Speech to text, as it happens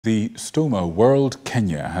The Stoma World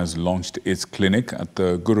Kenya has launched its clinic at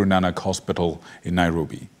the Guru Nanak Hospital in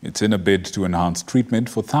Nairobi. It's in a bid to enhance treatment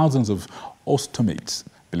for thousands of ostomates, I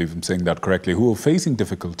believe I'm saying that correctly, who are facing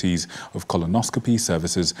difficulties of colonoscopy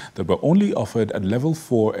services that were only offered at level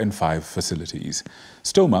 4 and 5 facilities.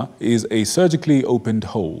 Stoma is a surgically opened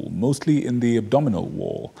hole, mostly in the abdominal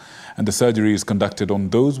wall, and the surgery is conducted on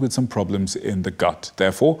those with some problems in the gut.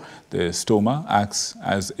 Therefore, the stoma acts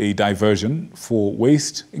as a diversion for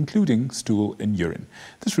waste, including stool and urine.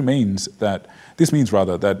 This means that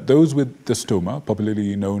those with the stoma,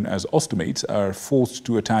 popularly known as ostomates, are forced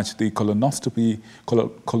to attach the colonoscopy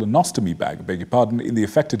bag, in the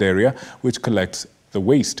affected area, which collects the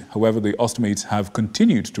waste. However, the ostomates have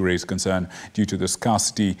continued to raise concern due to the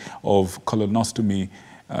scarcity of colonoscopy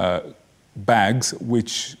bags,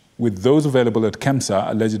 with those available at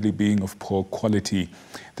KEMSA allegedly being of poor quality.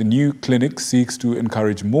 The new clinic seeks to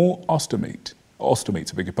encourage more ostomates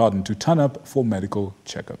to turn up for medical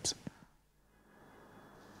checkups.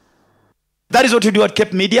 That is what we do at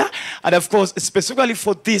Cape Media, and of course, specifically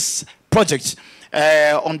for this project,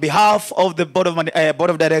 on behalf of the board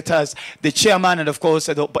of directors, the chairman, and of course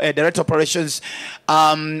the director of operations,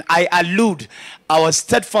 I allude our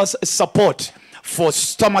steadfast support for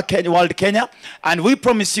Stoma World Kenya, and we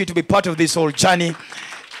promise you to be part of this whole journey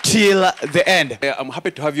till the end. I'm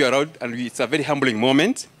happy to have you around, and it's a very humbling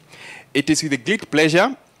moment. It is with a great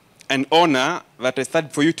pleasure and honor that I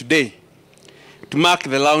stand for you today to mark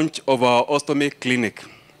the launch of our ostomy clinic.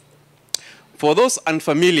 For those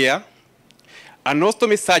unfamiliar, an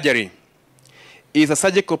ostomy surgery is a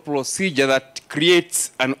surgical procedure that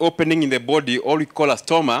creates an opening in the body, or we call a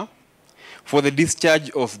stoma, for the discharge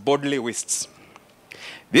of bodily wastes.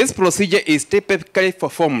 This procedure is typically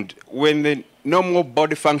performed when the normal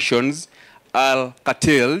body functions are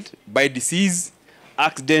curtailed by disease,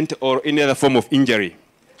 accident, or any other form of injury.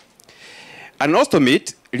 An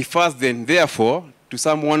ostomate refers then, therefore, to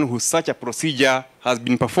someone whose such a procedure has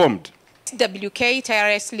been performed. WK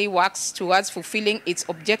tirelessly works towards fulfilling its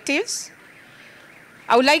objectives.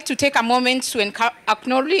 I would like to take a moment to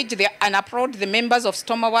acknowledge and applaud the members of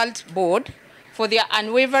Stoma World Board for their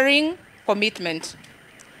unwavering commitment.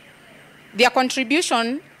 Their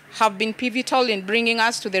contribution have been pivotal in bringing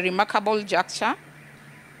us to the remarkable juncture.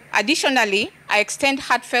 Additionally, I extend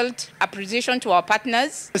heartfelt appreciation to our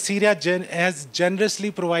partners. Syria has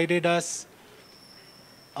generously provided us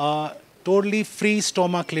a totally free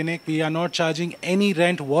stoma clinic. We are not charging any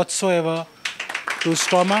rent whatsoever to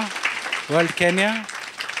Stoma World Kenya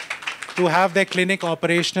to have their clinic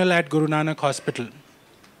operational at Guru Nanak Hospital.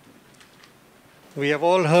 We have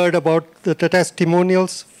all heard about the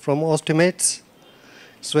testimonials from ostomates.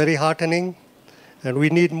 It's very heartening, and we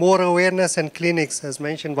need more awareness and clinics, as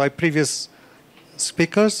mentioned by previous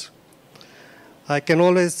speakers. I can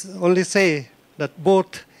only say that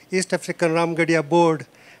both East African Ramgarhia Board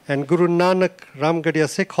and Guru Nanak Ramgarhia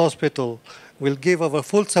Sikh Hospital will give our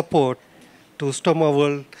full support to Stoma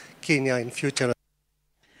World Kenya in future.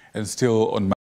 And still on